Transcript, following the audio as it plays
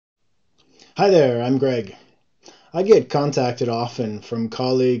Hi there, I'm Greg. I get contacted often from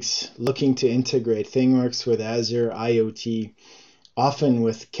colleagues looking to integrate ThingWorx with Azure IoT, often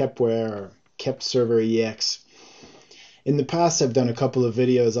with Kepware or Kep Server EX. In the past, I've done a couple of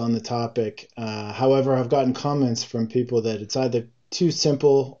videos on the topic. However, I've gotten comments from people that it's either too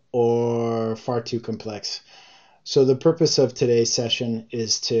simple or far too complex. So the purpose of today's session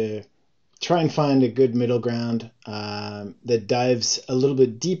is to try and find a good middle ground that dives a little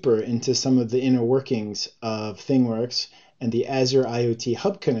bit deeper into some of the inner workings of ThingWorx and the Azure IoT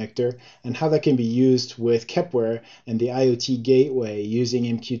Hub connector and how that can be used with Kepware and the IoT gateway using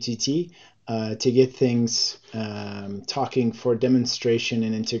MQTT to get things talking for demonstration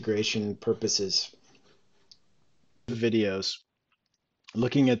and integration purposes. Videos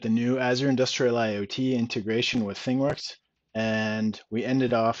looking at the new Azure Industrial IoT integration with ThingWorx, and we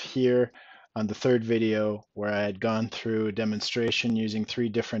ended off here on the third video where I had gone through a demonstration using 3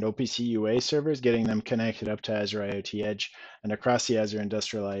 different OPC UA servers, getting them connected up to Azure IoT Edge and across the Azure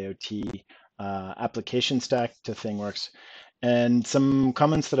Industrial IoT application stack to ThingWorx. And some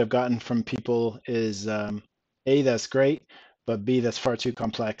comments that I've gotten from people is A, that's great, but B, that's far too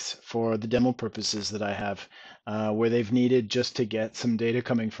complex for the demo purposes that I have, where they've needed just to get some data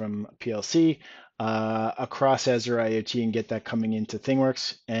coming from PLC across Azure IoT and get that coming into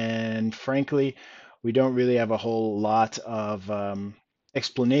ThingWorx. And frankly, we don't really have a whole lot of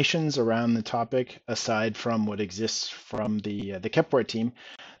explanations around the topic aside from what exists from the Kepware team.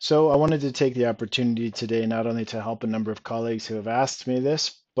 So I wanted to take the opportunity today not only to help a number of colleagues who have asked me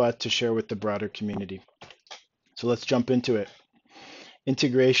this, but to share with the broader community. So let's jump into it.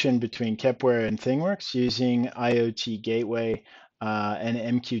 Integration between Kepware and ThingWorx using IoT Gateway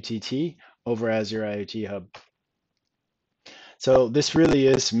and MQTT over Azure IoT Hub. So this really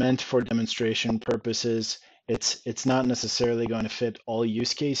is meant for demonstration purposes. It's not necessarily going to fit all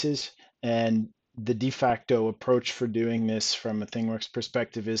use cases, and the de facto approach for doing this from a ThingWorx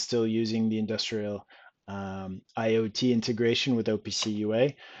perspective is still using the industrial IoT integration with OPC UA.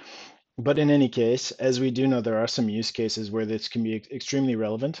 But in any case, as we do know, there are some use cases where this can be extremely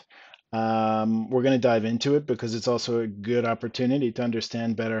relevant. We're going to dive into it because it's also a good opportunity to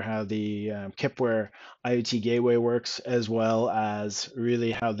understand better how the Kepware IoT gateway works, as well as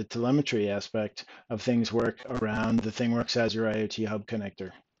really how the telemetry aspect of things work around the ThingWorx Azure IoT Hub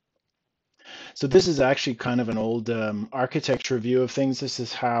connector. So this is actually kind of an old architecture view of things. This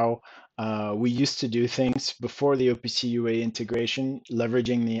is how we used to do things before the OPC UA integration,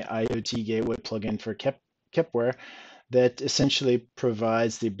 leveraging the IoT Gateway plugin for Kepware that essentially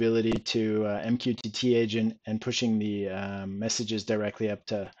provides the ability to MQTT agent and pushing the messages directly up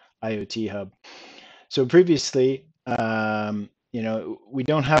to IoT Hub. So previously, we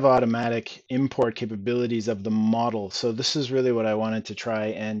don't have automatic import capabilities of the model. So this is really what I wanted to try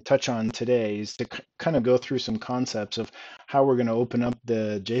and touch on today, is to kind of go through some concepts of how we're going to open up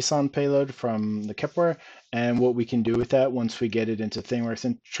the JSON payload from the Kepware and what we can do with that once we get it into ThingWorx,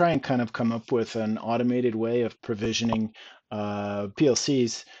 and try and kind of come up with an automated way of provisioning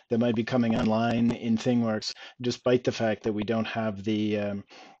PLCs that might be coming online in ThingWorx, despite the fact that we don't have the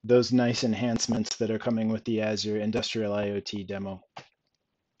those nice enhancements that are coming with the Azure Industrial IoT demo.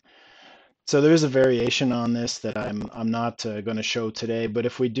 So there is a variation on this that I'm not going to show today, but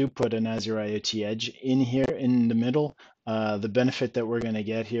if we do put an Azure IoT Edge in here in the middle, the benefit that we're going to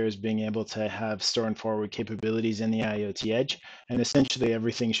get here is being able to have store and forward capabilities in the IoT Edge, and essentially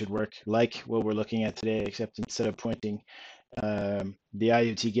everything should work like what we're looking at today, except instead of pointing the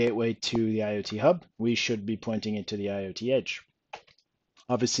IoT gateway to the IoT Hub, we should be pointing it to the IoT Edge.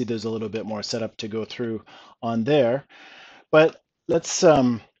 Obviously, there's a little bit more setup to go through on there, but let's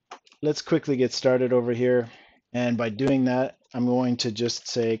quickly get started over here. And by doing that, I'm going to just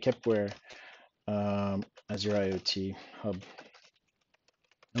say Kepware Azure IoT Hub.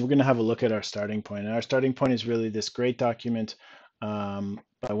 And we're going to have a look at our starting point. And our starting point is really this great document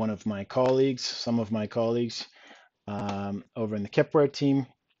by one of my colleagues, some of my colleagues over in the Kepware team.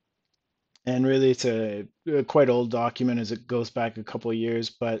 And really, it's a quite old document as it goes back a couple of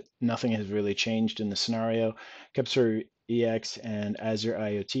years, but nothing has really changed in the scenario. Kepware EX and Azure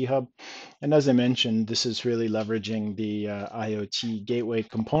IoT Hub. And as I mentioned, this is really leveraging the IoT gateway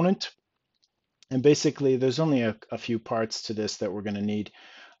component. And basically, there's only a few parts to this that we're going to need.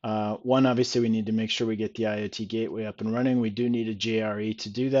 One, obviously, we need to make sure we get the IoT gateway up and running. We do need a JRE to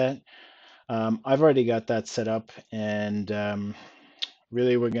do that. I've already got that set up, and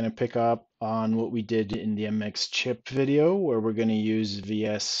really, we're going to pick up on what we did in the MX chip video, where we're going to use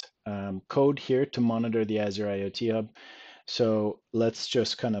VS code here to monitor the Azure IoT Hub. So let's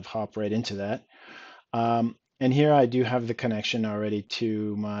just kind of hop right into that. And here I do have the connection already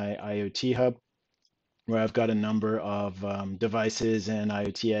to my IoT Hub, where I've got a number of devices and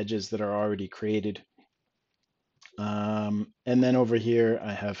IoT edges that are already created. And then over here,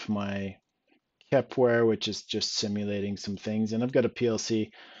 I have my Kepware, which is just simulating some things. And I've got a PLC.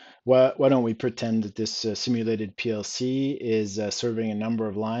 Why don't we pretend that this simulated PLC is serving a number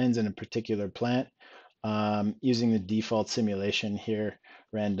of lines in a particular plant using the default simulation here,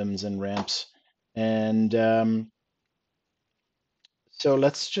 randoms and ramps. And so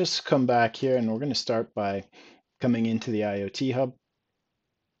let's just come back here, and we're going to start by coming into the IoT Hub.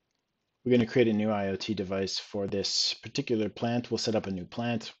 We're going to create a new IoT device for this particular plant. We'll set up a new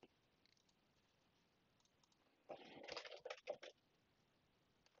plant.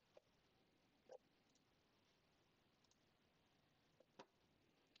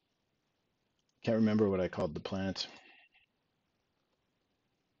 Can't remember what I called the plant.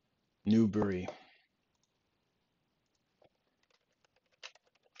 Newbury.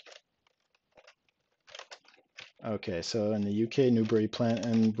 Okay, so in the UK, Newbury plant,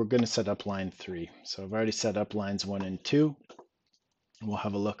 and we're going to set up line 3. So I've already set up lines 1 and 2. We'll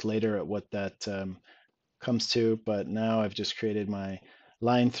have a look later at what that comes to, but now I've just created my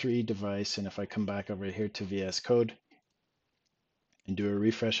line 3 device, and if I come back over here to VS Code and do a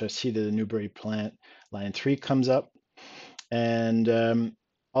refresh, I see that the Newbury plant line 3 comes up, and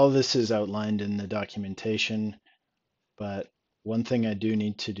all this is outlined in the documentation, but one thing I do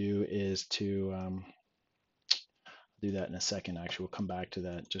need to do is to do that in a second. Actually, we'll come back to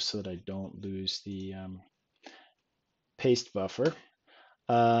that just so that I don't lose the paste buffer.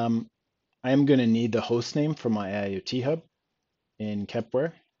 I am going to need the host name for my IoT Hub in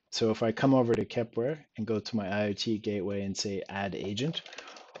Kepware. So if I come over to Kepware and go to my IoT gateway and say add agent,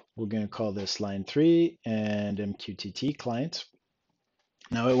 we're going to call this line 3 and MQTT client.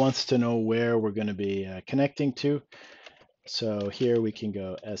 Now it wants to know where we're going to be connecting to. So here we can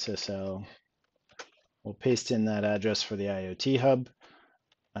go SSL. We'll paste in that address for the IoT Hub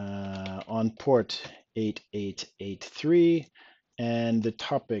on port 8883. And the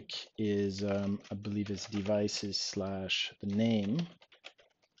topic is, I believe it's devices slash the name,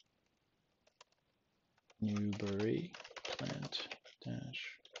 Newbury plant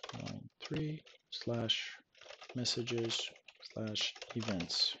dash line 3 slash messages slash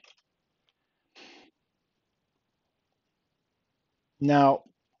events. Now,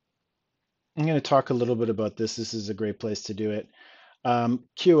 I'm going to talk a little bit about this. This is a great place to do it.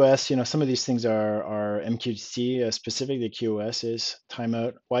 QoS, some of these things are MQTT specific. The QoS is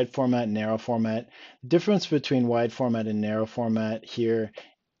timeout, wide format, narrow format. The difference between wide format and narrow format here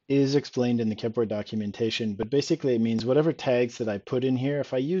is explained in the Kepware documentation, but basically it means whatever tags that I put in here,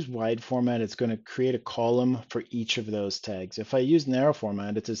 if I use wide format, it's going to create a column for each of those tags. If I use narrow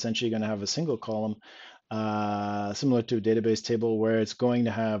format, it's essentially going to have a single column, similar to a database table where it's going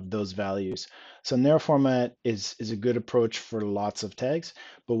to have those values. So narrow format is a good approach for lots of tags,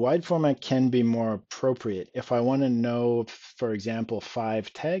 but wide format can be more appropriate. If I want to know, for example,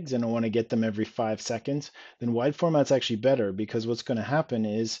 5 tags and I want to get them every 5 seconds, then wide format's actually better, because what's going to happen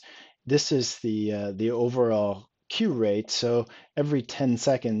is this is the overall queue rate. So every 10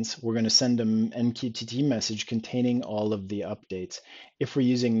 seconds, we're going to send an MQTT message containing all of the updates. If we're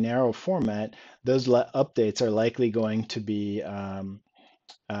using narrow format, those updates are likely going to be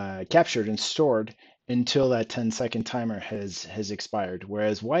captured and stored until that 10-second timer has expired.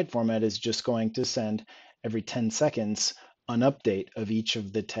 Whereas wide format is just going to send every 10 seconds an update of each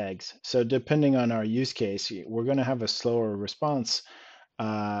of the tags. So depending on our use case, we're going to have a slower response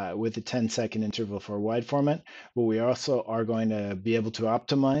with a 10-second interval for wide format, but we also are going to be able to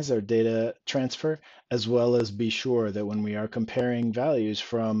optimize our data transfer, as well as be sure that when we are comparing values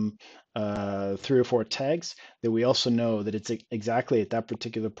from 3 or 4 tags, that we also know that it's exactly at that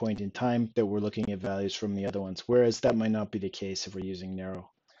particular point in time that we're looking at values from the other ones, whereas that might not be the case if we're using narrow.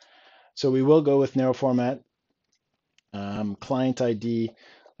 So we will go with narrow format. Client ID,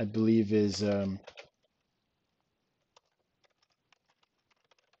 I believe, is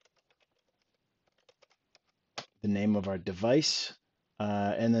the name of our device.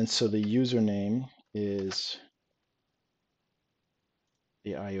 And then so the username is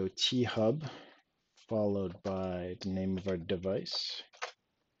the IoT Hub, followed by the name of our device.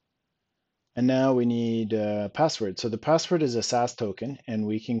 And now we need a password. So the password is a SAS token, and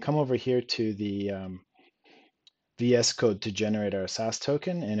we can come over here to the VS Code to generate our SAS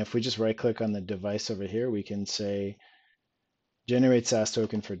token. And if we just right click on the device over here, we can say generate SAS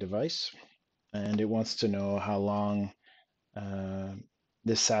token for device. And it wants to know how long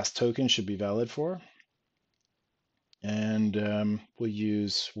this SAS token should be valid for. And we'll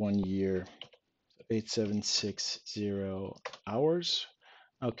use 1 year, 8760 hours.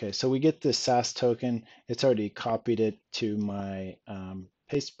 Okay, so we get this SAS token. It's already copied it to my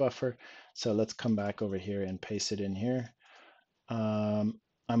paste buffer. So let's come back over here and paste it in here. I'm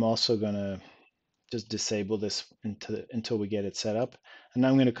also going to just disable this until we get it set up. And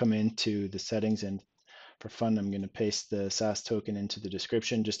I'm going to come into the settings, and for fun, I'm going to paste the SAS token into the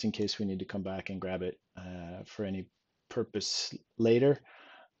description just in case we need to come back and grab it for any purpose later.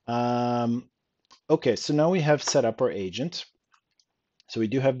 Okay, so now we have set up our agent. So we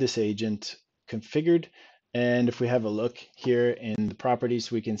do have this agent configured. And if we have a look here in the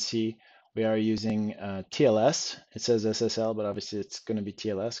properties, we can see we are using TLS. It says SSL, but obviously it's going to be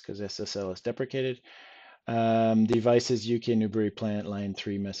TLS because SSL is deprecated. Devices, UK, Newbury Plant, line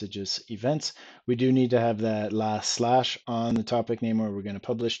 3 messages, events. We do need to have that last slash on the topic name where we're going to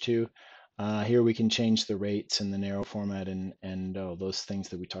publish to. Here we can change the rates and the narrow format and all those things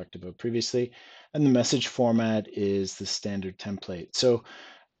that we talked about previously. And the message format is the standard template. So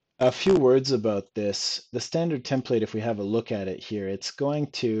a few words about this. The standard template, if we have a look at it here, it's going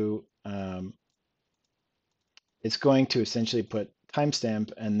to essentially put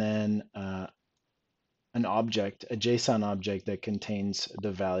timestamp and then an object, a JSON object that contains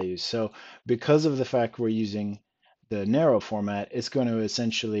the values. So because of the fact we're using the narrow format, it's going to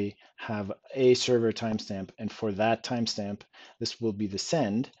essentially have a server timestamp. And for that timestamp, this will be the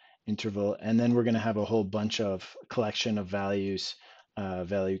send interval. And then we're going to have a whole bunch of collection of values,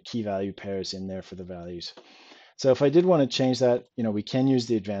 key value pairs in there for the values. So if I did want to change that, we can use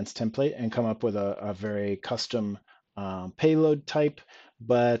the advanced template and come up with a very custom payload type.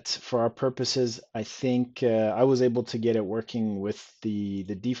 But for our purposes, I think I was able to get it working with the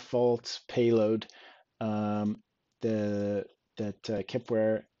default payload that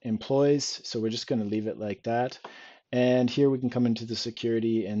Kepware employs. So we're just going to leave it like that. And here we can come into the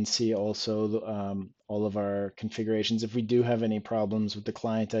security and see also all of our configurations. If we do have any problems with the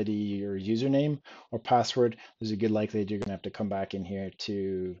client ID or username or password, there's a good likelihood you're going to have to come back in here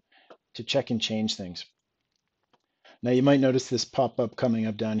to check and change things. Now you might notice this pop-up coming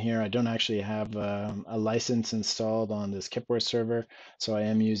up down here. I don't actually have a license installed on this Kepware server, so I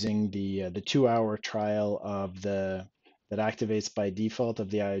am using the 2-hour trial of that activates by default of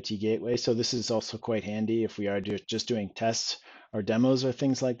the IoT gateway. So this is also quite handy if we are just doing tests or demos or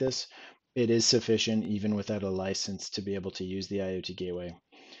things like this. It is sufficient even without a license to be able to use the IoT gateway.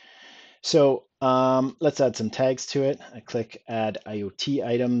 So let's add some tags to it. I click Add IoT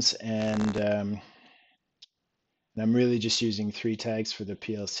Items, and I'm really just using 3 tags for the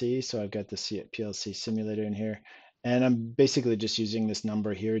PLC. So I've got the PLC simulator in here. And I'm basically just using this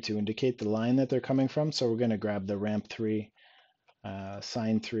number here to indicate the line that they're coming from. So we're going to grab the ramp 3,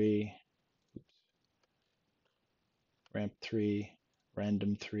 sine 3, ramp 3,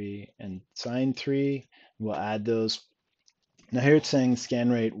 random 3, and sine 3. We'll add those. Now here it's saying scan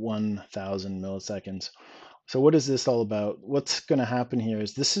rate 1000 milliseconds. So what is this all about? What's going to happen here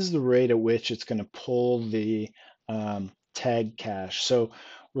is this is the rate at which it's going to pull the tag cache. So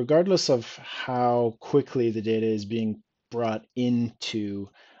regardless of how quickly the data is being brought into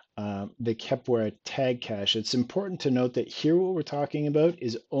the Kepware tag cache, it's important to note that here what we're talking about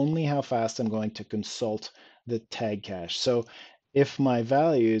is only how fast I'm going to consult the tag cache. So if my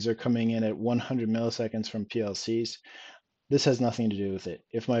values are coming in at 100 milliseconds from PLCs, this has nothing to do with it.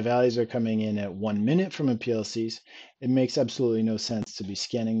 If my values are coming in at 1 minute from a PLCs, it makes absolutely no sense to be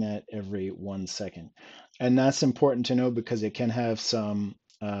scanning that every 1 second. And that's important to know because it can have some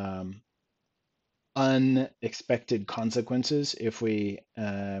unexpected consequences if we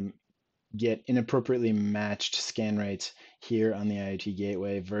get inappropriately matched scan rates here on the IoT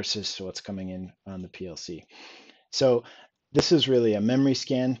gateway versus what's coming in on the PLC. So this is really a memory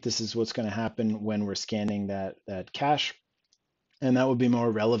scan. This is what's going to happen when we're scanning that cache. And that would be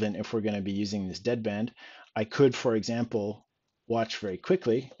more relevant if we're going to be using this deadband. I could, for example, watch very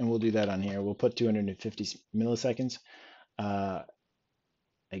quickly, and we'll do that on here. We'll put 250 milliseconds. I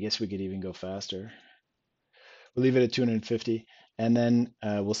guess we could even go faster. We'll leave it at 250, and then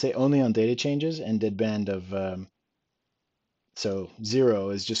we'll say only on data changes and deadband of, so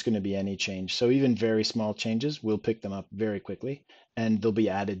 0 is just going to be any change. So even very small changes, we'll pick them up very quickly, and they'll be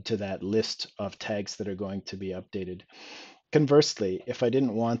added to that list of tags that are going to be updated. Conversely, if I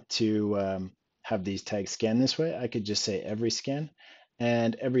didn't want to have these tags scan this way, I could just say every scan,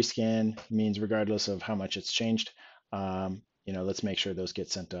 and every scan means regardless of how much it's changed, let's make sure those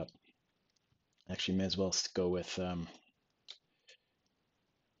get sent up. Actually, may as well go with,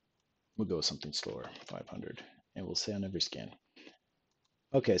 we'll go with something slower, 500, and we'll say on every scan.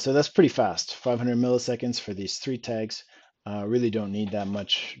 Okay, so that's pretty fast, 500 milliseconds for these 3 tags. Really don't need that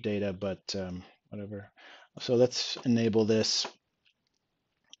much data, but whatever. So let's enable this.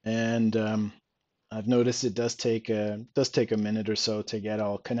 And I've noticed it does take a minute or so to get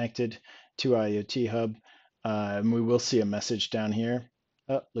all connected to IoT Hub. And we will see a message down here.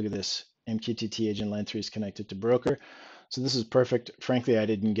 Oh, look at this. MQTT agent line 3 is connected to broker. So this is perfect. Frankly, I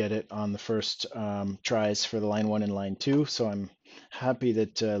didn't get it on the first tries for the line 1 and line 2. So I'm happy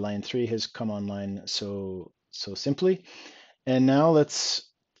that line 3 has come online so simply. And now let's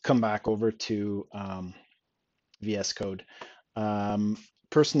come back over to VS Code. Um,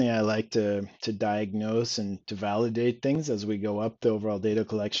 Personally, I like to diagnose and to validate things as we go up the overall data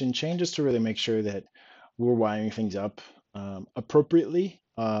collection chain, just to really make sure that we're wiring things up appropriately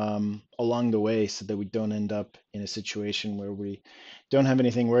along the way, so that we don't end up in a situation where we don't have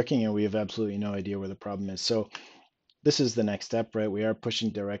anything working and we have absolutely no idea where the problem is. So this is the next step, right? We are pushing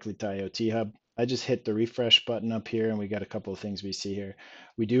directly to IoT Hub. I just hit the refresh button up here and we got a couple of things we see here.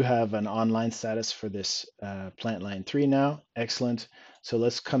 We do have an online status for this plant line 3 now. Excellent. So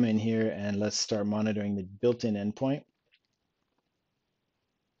let's come in here and let's start monitoring the built-in endpoint.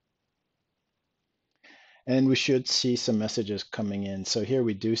 And we should see some messages coming in. So here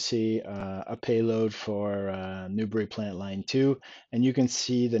we do see a payload for Newbury Plant Line 2, and you can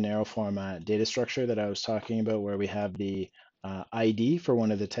see the narrow format data structure that I was talking about, where we have the ID for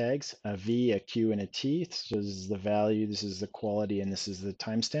one of the tags, a V, a Q, and a T. So this is the value, this is the quality, and this is the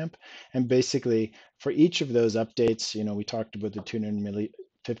timestamp. And basically, for each of those updates, we talked about the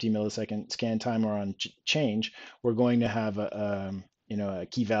 250 millisecond scan timer on change. We're going to have a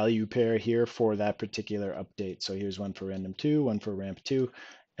key value pair here for that particular update. So here's one for random 2, one for ramp 2,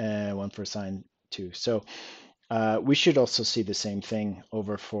 and one for sign 2. So we should also see the same thing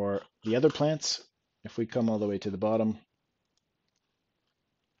over for the other plants. If we come all the way to the bottom,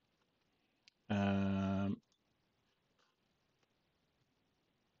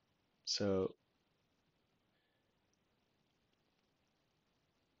 so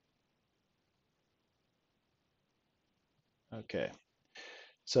okay,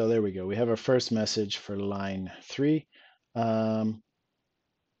 so there we go. We have our first message for line 3. Um,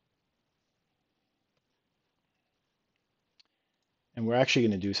 and we're actually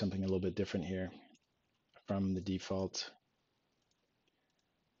going to do something a little bit different here from the default.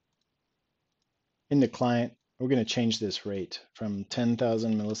 In the client, we're going to change this rate from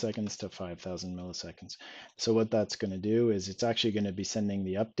 10,000 milliseconds to 5,000 milliseconds. So what that's going to do is it's actually going to be sending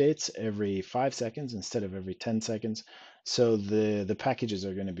the updates every 5 seconds instead of every 10 seconds. So the packages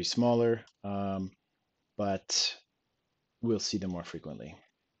are going to be smaller, but we'll see them more frequently.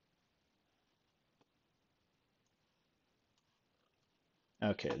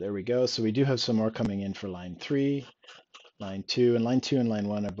 Okay, there we go. So we do have some more coming in for line 3, line 2, and line 2 and line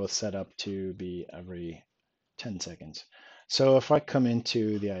 1 are both set up to be every 10 seconds. So if I come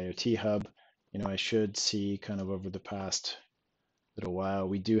into the IoT Hub, I should see kind of over the past little while,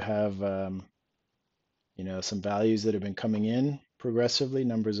 we do have, some values that have been coming in progressively,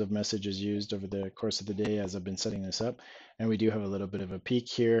 numbers of messages used over the course of the day as I've been setting this up. And we do have a little bit of a peak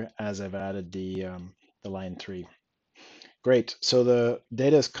here as I've added the line 3. Great. So the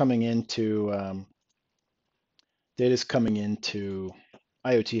data is coming into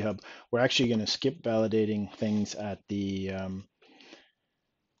IoT Hub. We're actually going to skip validating things at the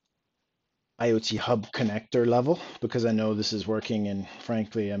IoT Hub connector level because I know this is working, and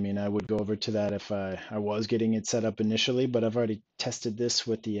frankly, I mean, I would go over to that if I was getting it set up initially, but I've already tested this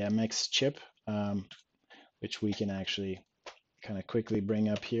with the MX chip, which we can actually kind of quickly bring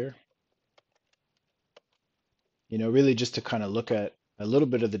up here. Really just to kind of look at a little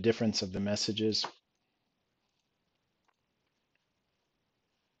bit of the difference of the messages.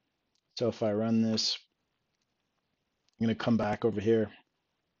 So if I run this, I'm going to come back over here.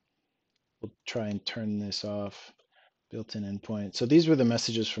 We'll try and turn this off. Built-in endpoint. So these were the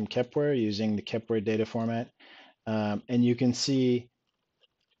messages from Kepware using the Kepware data format. And you can see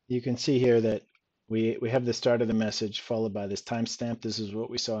here that we have the start of the message followed by this timestamp. This is what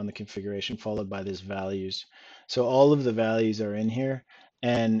we saw in the configuration, followed by this values. So all of the values are in here.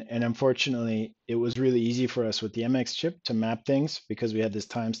 And unfortunately, it was really easy for us with the MX chip to map things because we had this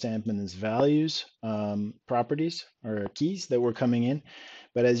timestamp and this values properties or keys that were coming in.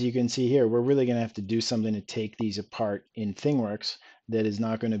 But as you can see here, we're really going to have to do something to take these apart in ThingWorx that is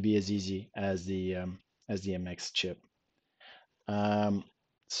not going to be as easy as the MX chip.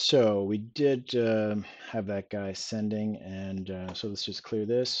 So we did have that guy sending, and so let's just clear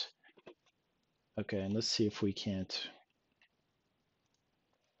this. Okay, and let's see if we can't.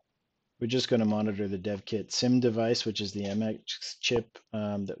 We're just going to monitor the dev kit sim device, which is the MX chip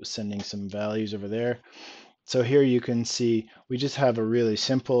that was sending some values over there. So here you can see we just have a really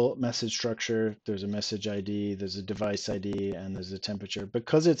simple message structure. There's a message ID, there's a device ID, and there's a temperature.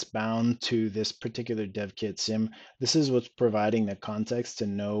 Because it's bound to this particular dev kit sim, this is what's providing the context to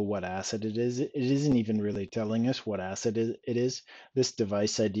know what asset it is. It isn't even really telling us what asset it is. This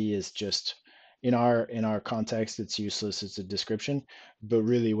device ID is just, in our context, it's useless. It's a description. But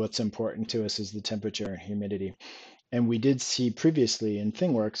really what's important to us is the temperature and humidity. And we did see previously in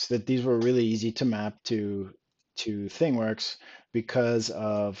ThingWorx that these were really easy to map to ThingWorx because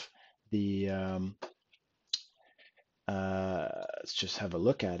of the, let's just have a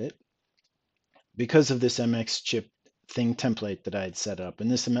look at it, because of this MX chip thing template that I had set up. And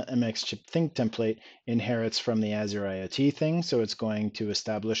this MX chip thing template inherits from the Azure IoT thing. So it's going to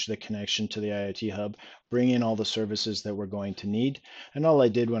establish the connection to the IoT Hub, bring in all the services that we're going to need. And all I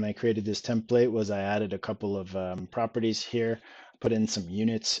did when I created this template was I added a couple of properties here, put in some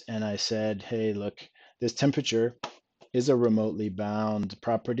units, and I said, hey, look, this temperature is a remotely bound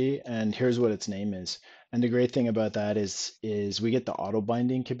property, and here's what its name is. And the great thing about that is we get the auto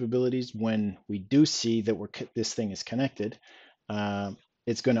binding capabilities when we do see that this thing is connected.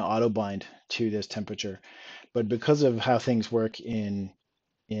 It's going to auto bind to this temperature. But because of how things work in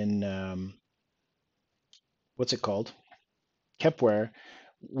what's it called? Kepware,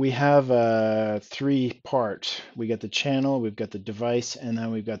 we have a three-part. We got the channel, we've got the device, and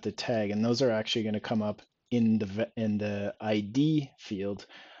then we've got the tag, and those are actually going to come up in the ID field.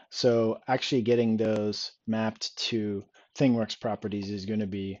 So actually getting those mapped to ThingWorx properties is going to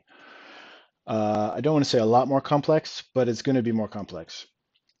be, I don't want to say a lot more complex, but it's going to be more complex.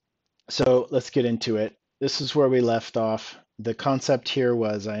 So let's get into it. This is where we left off. The concept here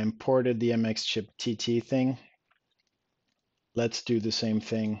was I imported the MX chip TT thing. Let's do the same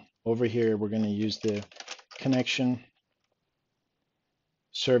thing. Over here, we're going to use the connection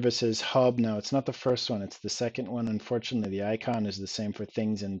services hub. Now, it's not the first one, it's the second one. Unfortunately, the icon is the same for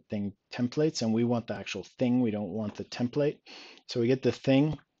things and thing templates, and we want the actual thing. We don't want the template. So we get the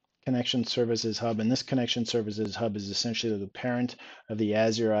thing connection services hub, and this connection services hub is essentially the parent of the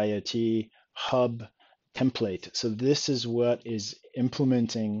Azure IoT Hub template. So this is what is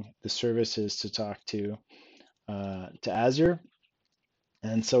implementing the services to talk to Azure.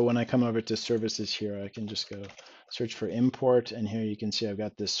 And so when I come over to services here, I can just go search for import. And here you can see I've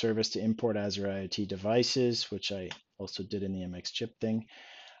got this service to import Azure IoT devices, which I also did in the MX chip thing.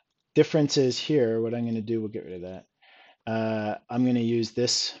 Difference is here, what I'm going to do, we'll get rid of that. I'm going to use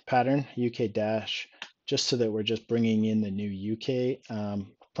this pattern, UK dash, just so that we're just bringing in the new UK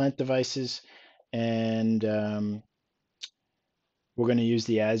plant devices. And we're going to use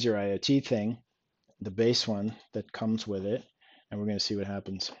the Azure IoT thing, the base one that comes with it. And we're going to see what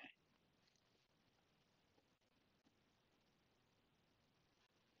happens.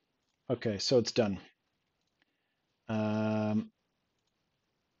 Okay, so it's done.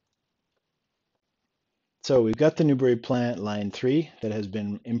 So we've got the Newbury plant line 3 that has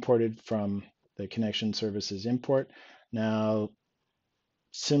been imported from the connection services import. Now,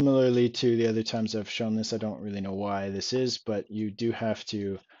 similarly to the other times I've shown this, I don't really know why this is, but you do have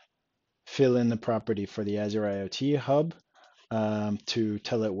to fill in the property for the Azure IoT Hub to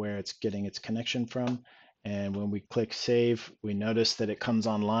tell it where it's getting its connection from. And when we click save, we notice that it comes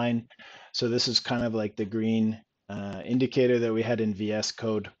online. So this is kind of like the green indicator that we had in VS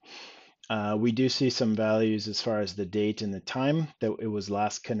Code. We do see some values as far as the date and the time that it was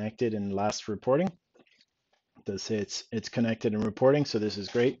last connected and last reporting. It does say it's connected and reporting, so this is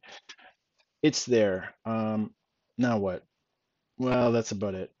great. It's there. Now what? Well, that's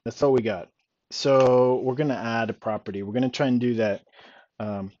about it. That's all we got. So we're going to add a property. We're going to try and do that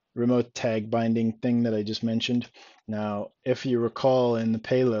remote tag binding thing that I just mentioned. Now, if you recall in the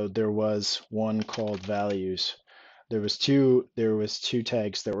payload, there was one called values. There was two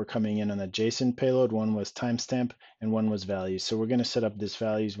tags that were coming in on the JSON payload. One was timestamp and one was values. So we're going to set up this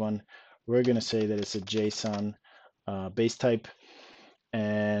values one. We're going to say that it's a JSON base type,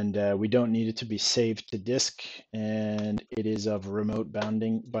 and we don't need it to be saved to disk, and it is of remote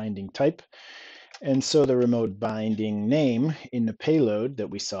binding type. And so the remote binding name in the payload that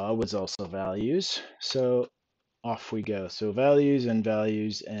we saw was also values. So off we go. So values and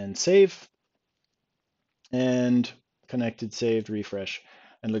save, and connected, saved, refresh.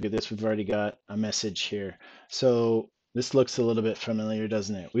 And look at this, we've already got a message here. So this looks a little bit familiar,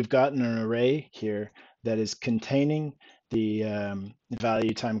 doesn't it? We've got an array here that is containing the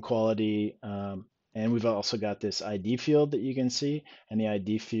value, time, quality, and we've also got this ID field that you can see, and the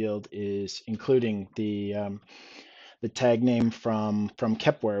ID field is including the tag name from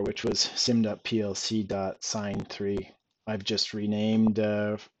Kepware, which was sim.plc.sign3. I've just renamed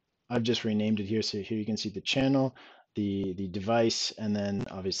I've just renamed it here. So here you can see the channel, the device, and then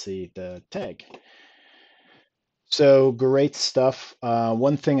obviously the tag. So great stuff.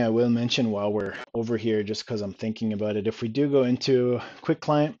 One thing I will mention while we're over here, just because I'm thinking about it, if we do go into Quick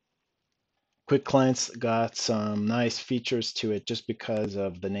Client, Quick Client's got some nice features to it just because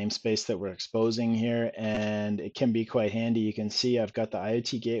of the namespace that we're exposing here, and it can be quite handy. You can see I've got the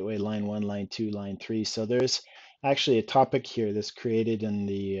IoT Gateway line 1, line 2, line 3. So there's actually a topic here that's created in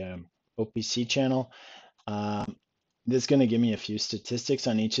the OPC channel. Um, this is going to give me a few statistics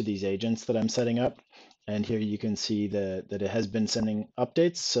on each of these agents that I'm setting up. And here you can see that it has been sending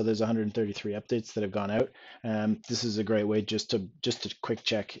updates. So there's 133 updates that have gone out. This is a great way just to quick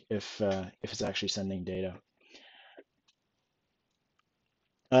check if it's actually sending data.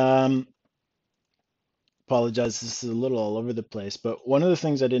 Um, Apologize, this is a little all over the place, but one of the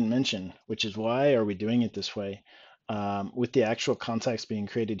things I didn't mention, which is why are we doing it this way, with the actual context being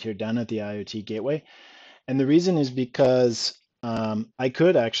created here down at the IoT gateway. And the reason is because I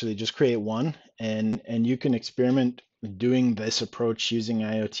could actually just create one, and you can experiment doing this approach using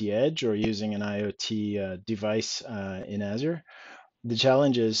IoT Edge or using an IoT device in Azure. The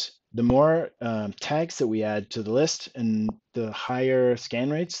challenge is the more tags that we add to the list and the higher scan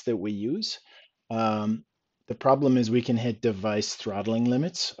rates that we use, um, the problem is we can hit device throttling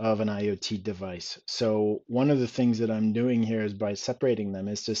limits of an IoT device. So one of the things that I'm doing here is by separating them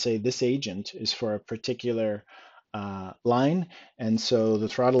is to say this agent is for a particular line, and so the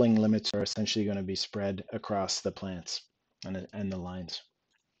throttling limits are essentially going to be spread across the plants and the lines.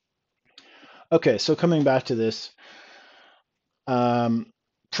 Okay, so coming back to this, um,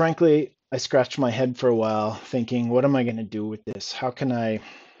 frankly, I scratched my head for a while thinking, what am I going to do with this? How can I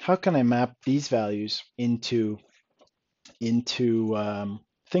map these values into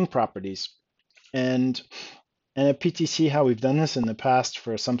thing properties? And at PTC, how we've done this in the past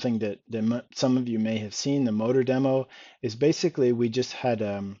for something that some of you may have seen, the motor demo, is basically we just had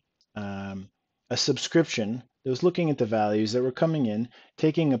um, a subscription that was looking at the values that were coming in,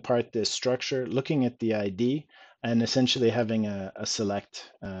 taking apart this structure, looking at the ID, and essentially having a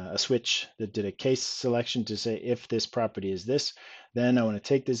select, a switch that did a case selection to say if this property is this, then I want to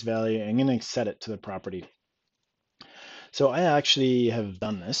take this value, I'm going to set it to the property. So I actually have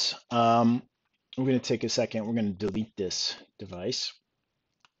done this. We're going to take a second. We're going to delete this device.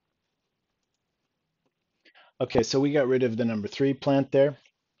 Okay, so we got rid of the number 3 plant there.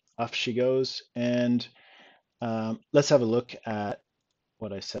 Off she goes. And let's have a look at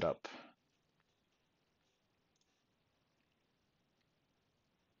what I set up.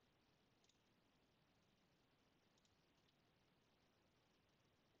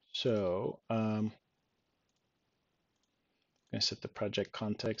 So I'm going to set the project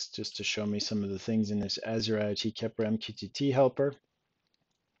context just to show me some of the things in this Azure IoT Kepware MQTT helper.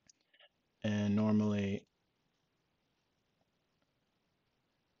 And normally,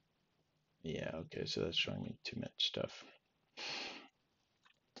 yeah, okay, so that's showing me too much stuff.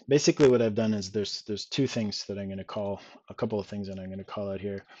 Basically what I've done is there's 2 things that I'm going to call, a couple of things that I'm going to call out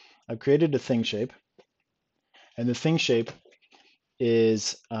here. I've created a thing shape, and the thing shape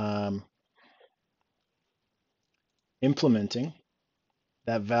is implementing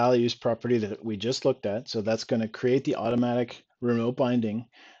that values property that we just looked at. So that's going to create the automatic remote binding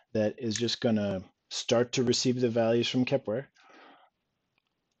that is just going to start to receive the values from Kepware.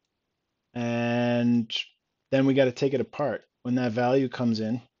 And then we got to take it apart. When that value comes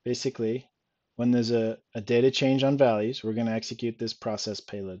in, basically, when there's a data change on values, we're going to execute this process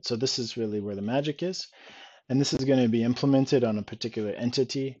payload. So this is really where the magic is. And this is going to be implemented on a particular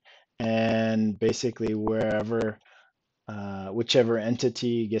entity. And basically, whichever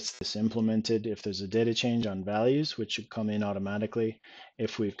entity gets this implemented, if there's a data change on values, which should come in automatically,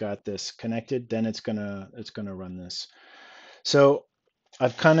 if we've got this connected, then it's gonna run this. So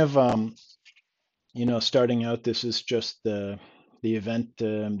I've kind of starting out, this is just the event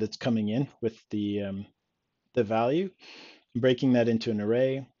that's coming in with the value, breaking that into an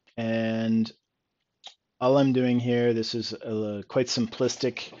array, and all I'm doing here, this is quite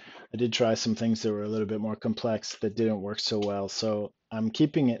simplistic. I did try some things that were a little bit more complex that didn't work so well. So I'm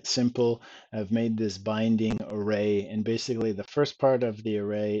keeping it simple. I've made this binding array, and basically the first part of the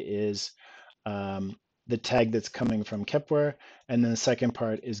array is the tag that's coming from Kepware, and then the second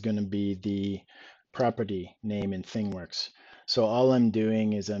part is going to be the property name in ThingWorx. So all I'm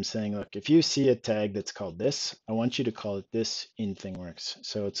doing is I'm saying, look, if you see a tag that's called this, I want you to call it this in ThingWorx.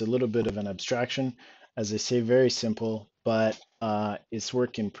 So it's a little bit of an abstraction. As I say, very simple, but it's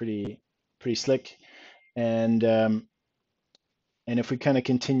working pretty slick. And And if we kind of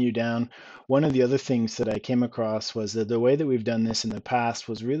continue down, one of the other things that I came across was that the way that we've done this in the past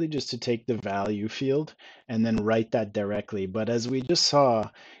was really just to take the value field and then write that directly. But as we just saw,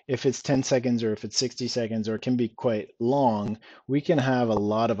 if it's 10 seconds or if it's 60 seconds or it can be quite long, we can have a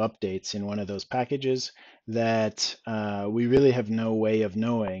lot of updates in one of those packages that we really have no way of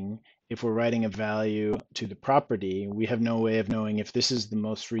knowing. If we're writing a value to the property, we have no way of knowing if this is the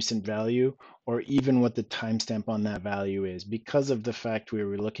most recent value or even what the timestamp on that value is because of the fact we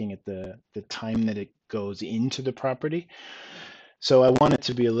were looking at the time that it goes into the property. So I wanted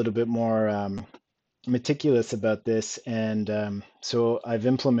to be a little bit more meticulous about this, and so I've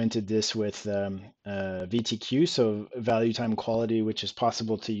implemented this with VTQ, so value time quality, which is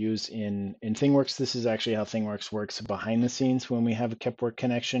possible to use in ThingWorx. This is actually how ThingWorx works behind the scenes when we have a Kepware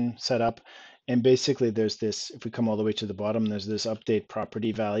connection set up. And basically there's this, if we come all the way to the bottom, there's this update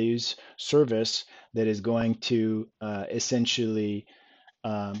property values service that is going to essentially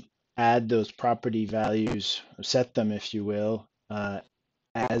add those property values, set them, if you will,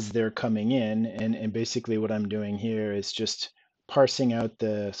 as they're coming in. And basically what I'm doing here is just parsing out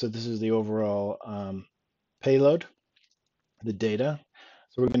so this is the overall payload, the data.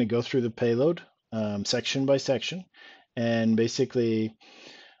 So we're going to go through the payload section by section and basically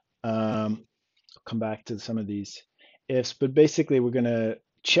come back to some of these ifs, but basically we're going to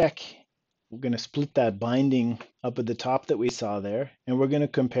check, we're going to split that binding up at the top that we saw there, and we're going to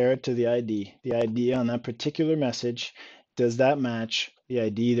compare it to the ID. The ID on that particular message, does that match the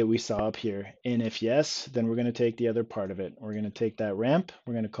ID that we saw up here? And if yes, then we're going to take the other part of it. We're going to take that ramp,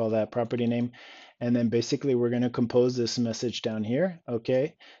 we're going to call that property name, and then basically we're going to compose this message down here.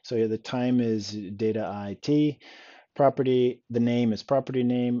 Okay, so here the time is data IT, property, the name is property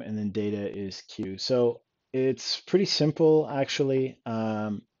name, and then data is Q. So it's pretty simple, actually.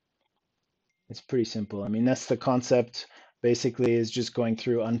 It's pretty simple. I mean, that's the concept. Basically, is just going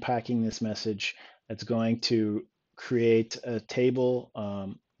through unpacking this message. It's going to create a table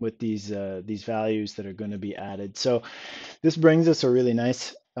with these values that are going to be added. So this brings us a really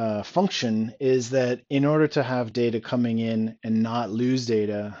nice function, is that in order to have data coming in and not lose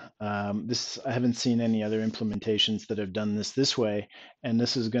data, I haven't seen any other implementations that have done this way, and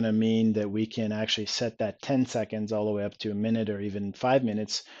this is going to mean that we can actually set that 10 seconds all the way up to a minute or even 5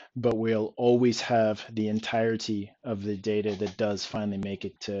 minutes, but we'll always have the entirety of the data that does finally make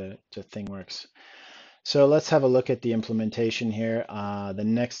it to ThingWorx. So let's have a look at the implementation here. The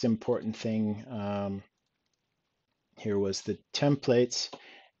next important thing here was the templates.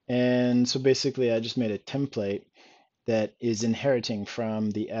 And so basically I just made a template that is inheriting from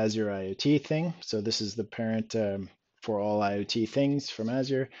the Azure IoT thing. So this is the parent for all IoT things from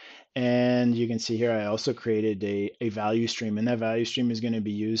Azure. And you can see here I also created a value stream, and that value stream is going to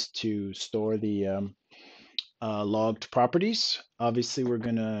be used to store the logged properties. Obviously, we're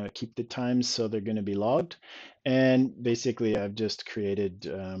going to keep the times, so they're going to be logged. And basically, I've just created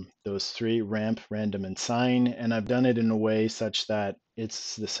those three: ramp, random, and sign. And I've done it in a way such that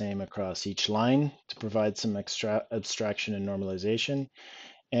it's the same across each line to provide some extra abstraction and normalization.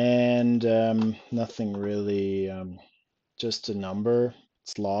 And nothing really, just a number.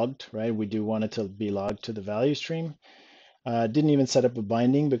 It's logged, right? We do want it to be logged to the value stream. Didn't even set up a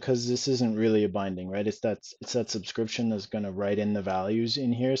binding because this isn't really a binding, right? It's that subscription that's going to write in the values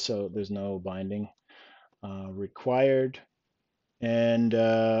in here, so there's no binding required. And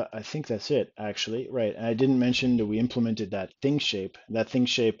I think that's it, actually. Right, I didn't mention that we implemented that thing shape. That thing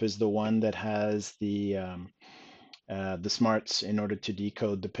shape is the one that has the smarts in order to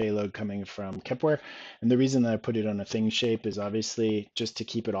decode the payload coming from Kepware. And the reason that I put it on a thing shape is obviously just to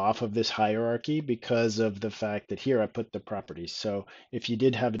keep it off of this hierarchy, because of the fact that here I put the properties. So if you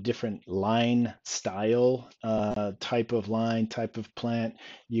did have a different line style, type of line, type of plant,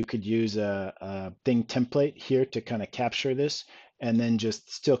 you could use a thing template here to kind of capture this, and then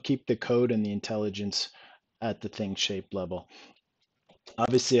just still keep the code and the intelligence at the thing shape level.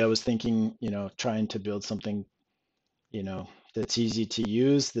 Obviously, I was thinking, trying to build something that's easy to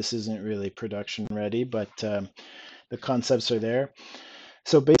use. This isn't really production ready, but the concepts are there.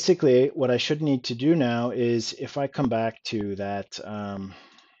 So basically what I should need to do now is, if I come back to that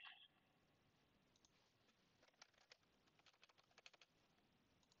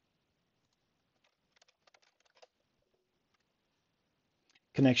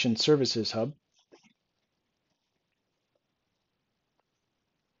connection services hub,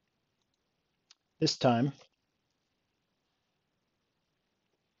 this time,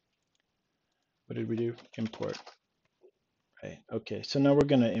 what did we do? Import. Right. Okay, so now we're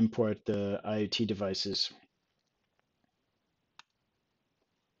going to import the IoT devices.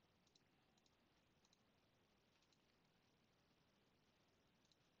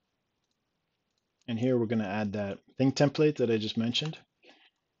 And here we're going to add that thing template that I just mentioned.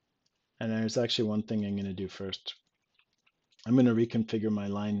 And there's actually one thing I'm going to do first. I'm going to reconfigure my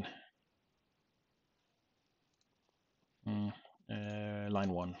line, line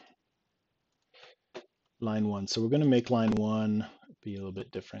one. Line one. So we're going to make line one be a little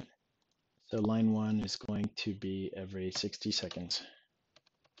bit different. So line one is going to be every 60 seconds.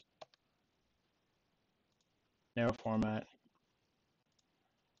 Narrow format.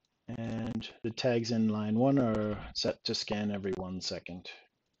 And the tags in line one are set to scan every 1 second.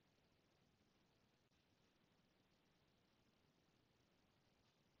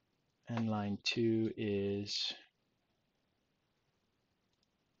 And line two is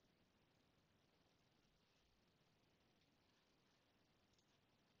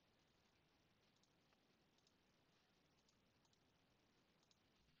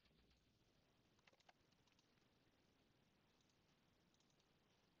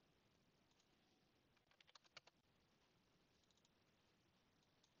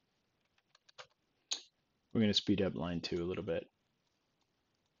we're going to speed up line two a little bit.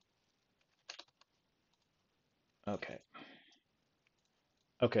 Okay.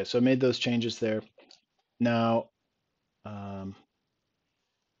 Okay, so I made those changes there. Now,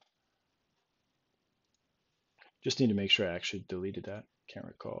 just need to make sure I actually deleted that. Can't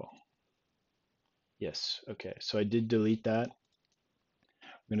recall. Yes, okay, so I did delete that.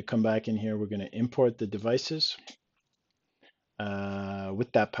 We're going to come back in here. We're going to import the devices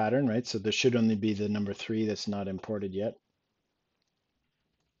with that pattern, right? So there should only be the number 3 that's not imported yet.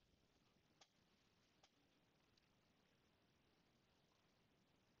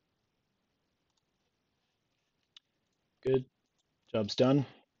 Good, job's done.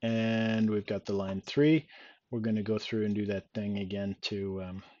 And we've got the line 3. We're going to go through and do that thing again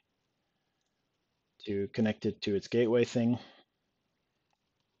to connect it to its gateway thing.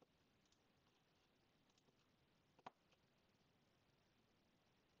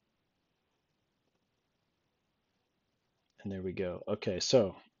 And there we go. Okay,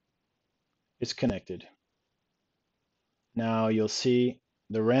 so it's connected. Now you'll see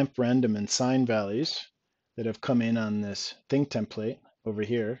the ramp, random, and sign values that have come in on this thing template over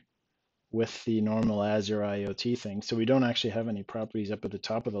here with the normal Azure IoT thing. So we don't actually have any properties up at the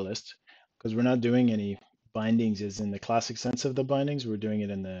top of the list because we're not doing any bindings as in the classic sense of the bindings. We're doing it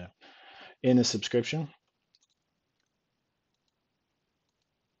in the subscription.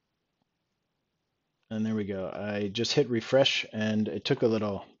 And there we go. I just hit refresh and it took a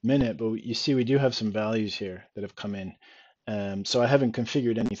little minute, but you see we do have some values here that have come in. So I haven't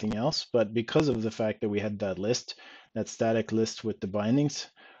configured anything else, but because of the fact that we had that list, that static list with the bindings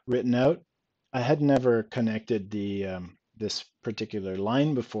written out, I had never connected this particular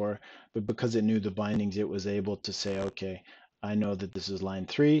line before, but because it knew the bindings, it was able to say, okay, I know that this is line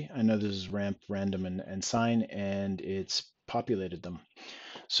 3, I know this is ramp, random, and sign, and it's populated them.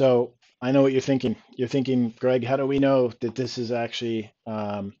 So I know what you're thinking. You're thinking, Greg, how do we know that this is actually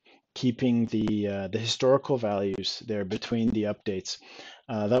keeping the historical values there between the updates?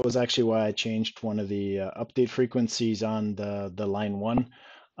 That was actually why I changed one of the update frequencies on the line one.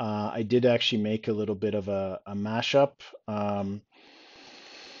 I did actually make a little bit of a mashup.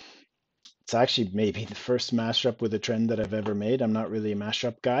 It's actually maybe the first mashup with a trend that I've ever made. I'm not really a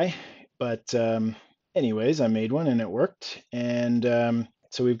mashup guy, but anyways, I made one and it worked. And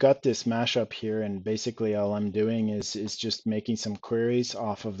so we've got this mashup here, and basically all I'm doing is just making some queries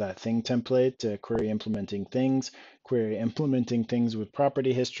off of that thing template, query implementing things with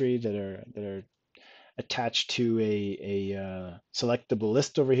property history that are attached to a selectable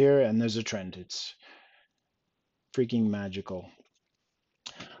list over here, and there's a trend. It's freaking magical.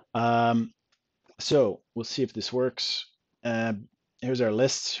 So we'll see if this works. Here's our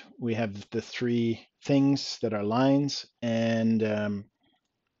list. We have the 3 things that are lines, and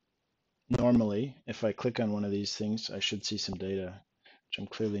normally, if I click on one of these things, I should see some data, which I'm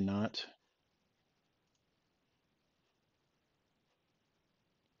clearly not.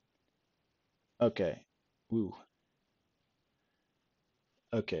 Okay. Ooh.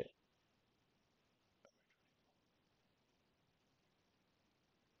 Okay.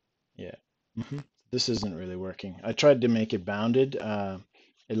 Yeah. This isn't really working. I tried to make it bounded.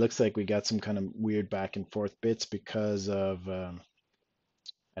 It looks like we got some kind of weird back and forth bits because of,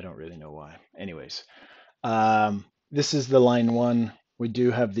 I don't really know why. Anyways, this is the line 1. We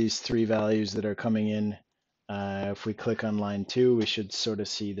do have these 3 values that are coming in. If we click on line 2, we should sort of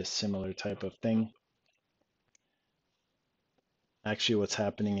see this similar type of thing. Actually, what's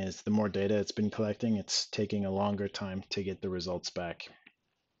happening is the more data it's been collecting, it's taking a longer time to get the results back.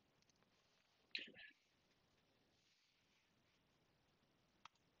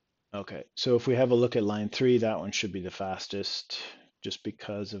 Okay, so if we have a look at line 3, that one should be the fastest just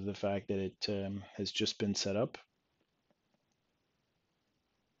because of the fact that it has just been set up.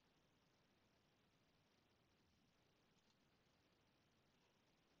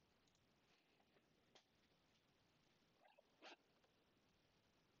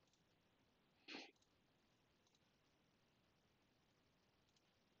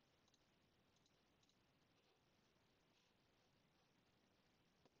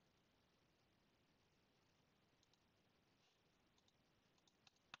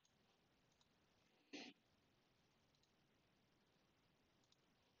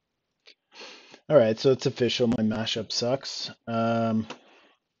 All right, so it's official. My mashup sucks. Okay,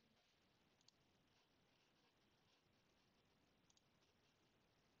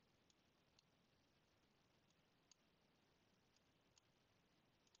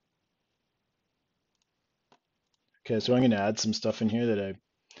 so I'm going to add some stuff in here that I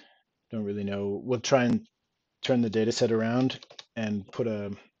don't really know. We'll try and turn the data set around and put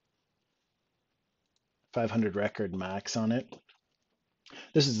a 500 record max on it.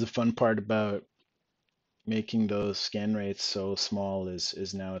 This is the fun part about making those scan rates so small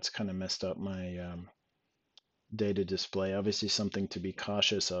is now it's kind of messed up my data display. Obviously something to be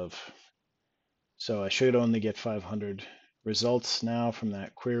cautious of. So I should only get 500 results now from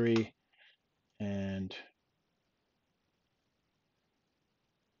that query, and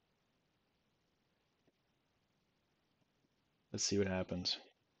let's see what happens.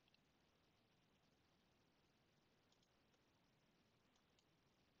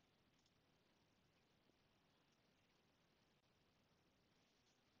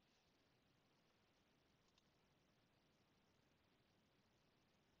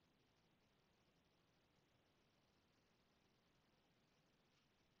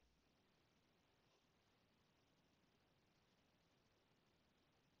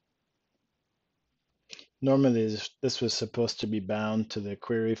 Normally this was supposed to be bound to the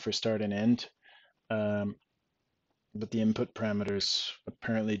query for start and end, um, but the input parameters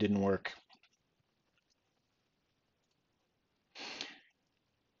apparently didn't work.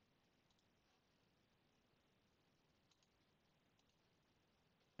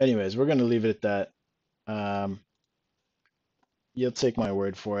 Anyways, we're going to leave it at that. You'll take my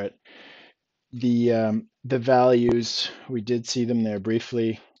word for it. The values, we did see them there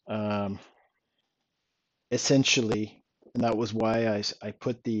briefly. Essentially, and that was why I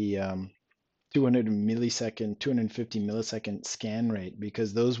put the 200 millisecond, 250 millisecond scan rate,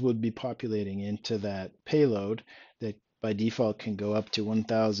 because those would be populating into that payload that by default can go up to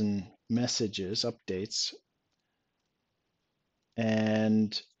 1,000 messages, updates,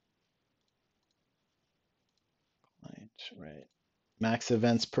 and right, max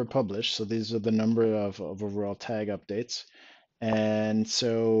events per publish. So these are the number of overall tag updates. And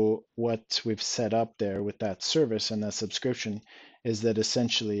so what we've set up there with that service and that subscription is that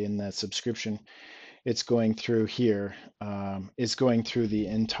essentially in that subscription, it's going through here, is going through the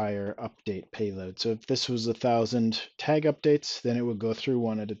entire update payload. So if this was 1,000 tag updates, then it would go through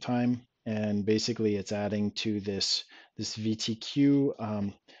one at a time. And basically it's adding to this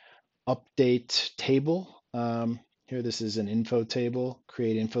VTQ update table. Here, this is an info table,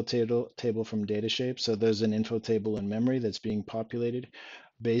 create info table from data shape. So there's an info table in memory that's being populated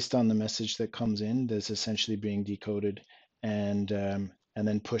based on the message that comes in, that's essentially being decoded and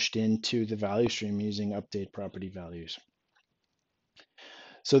then pushed into the value stream using update property values.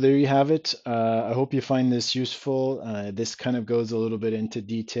 So there you have it. I hope you find this useful. This kind of goes a little bit into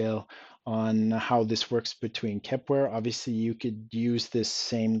detail on how this works between Kepware. Obviously, you could use this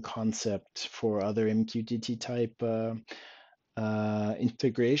same concept for other MQTT type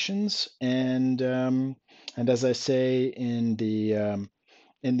integrations. And as I say in the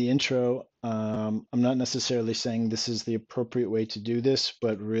intro, I'm not necessarily saying this is the appropriate way to do this,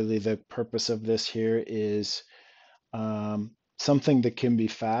 but really the purpose of this here is something that can be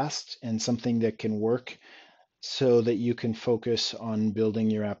fast and something that can work so that you can focus on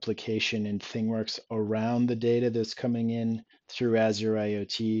building your application in ThingWorx around the data that's coming in through Azure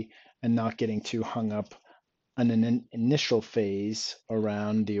IoT and not getting too hung up on an initial phase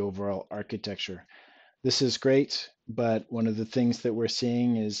around the overall architecture. This is great, but one of the things that we're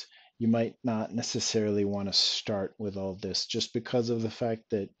seeing is you might not necessarily want to start with all this just because of the fact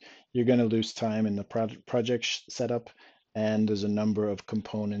that you're going to lose time in the project setup. And there's a number of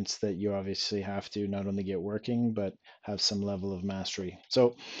components that you obviously have to not only get working, but have some level of mastery.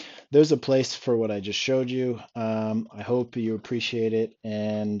 So there's a place for what I just showed you. I hope you appreciate it.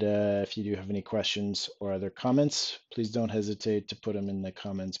 And if you do have any questions or other comments, please don't hesitate to put them in the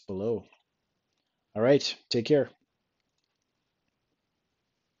comments below. All right, take care.